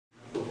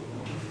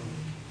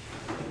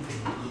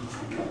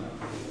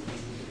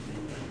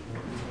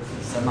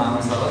سماع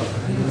ما صارت؟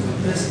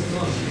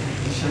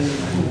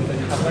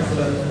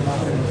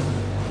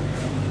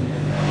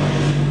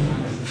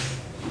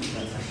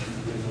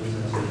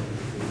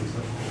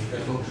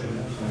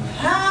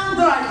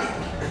 Handwriting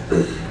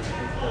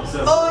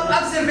or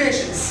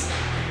observations.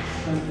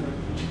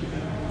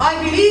 I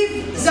believe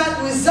that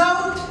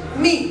without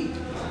me.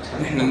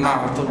 نحن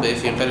المعهد الطبي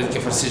في قرية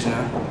كفر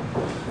سجنة،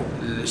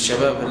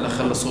 الشباب اللي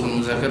خلصوا من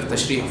مذاكرة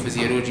تشريح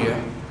وفيزيولوجيا.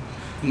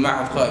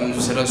 المعهد قائم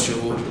منذ 3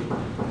 شهور.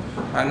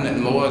 عن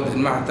المواد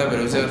المعهد تابع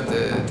لوزارة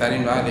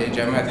التعليم العالي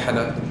جامعة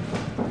حلب.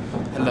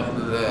 هلا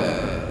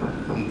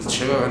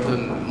الشباب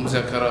عندهم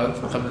مذاكرات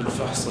قبل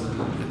الفحص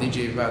اللي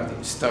يجي بعد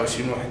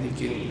 26 واحد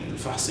يمكن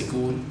الفحص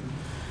يكون.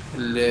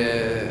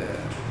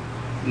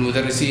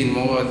 المدرسين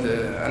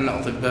مواد عندنا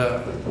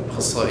أطباء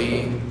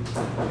أخصائيين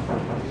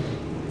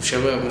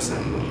وشباب مثلا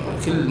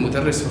كل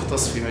مدرس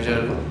مختص في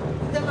مجاله.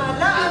 عندما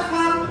لا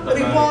أفهم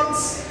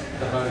ريبورتس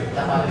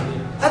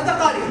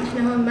التقارير.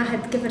 نحن هون معهد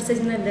كفر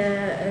سجنة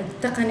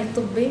للتقني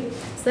الطبي،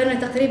 صرنا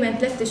تقريبا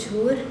 3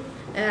 شهور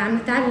عم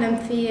نتعلم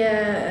في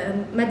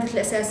مادة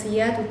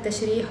الأساسيات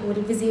والتشريح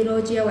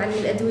والفيزيولوجيا وعلم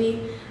الأدوية.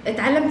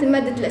 تعلمت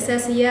مادة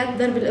الأساسيات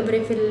ضرب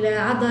الإبرة في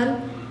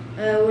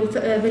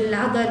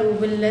العضل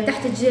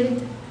وتحت الجلد،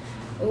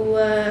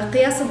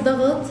 وقياس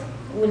الضغط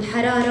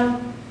والحرارة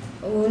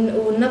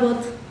والنبض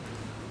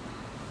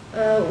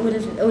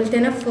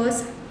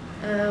والتنفس،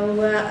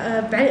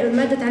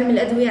 ومادة علم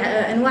الأدوية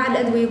أنواع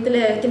الأدوية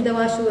وكل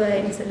دواء شو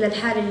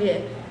للحالة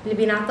اللي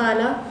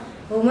بينعطالها،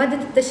 ومادة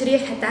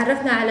التشريح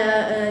تعرفنا على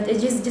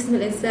أجهزة جسم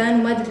الإنسان،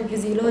 ومادة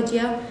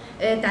الفيزيولوجيا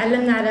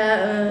تعلمنا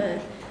على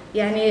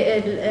يعني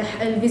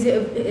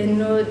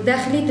إنه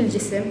داخلية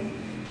الجسم.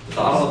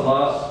 تعرض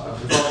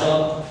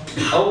لانخفاضات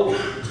او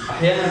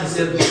احيانا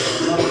بصير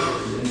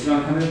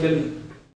الانسان حمل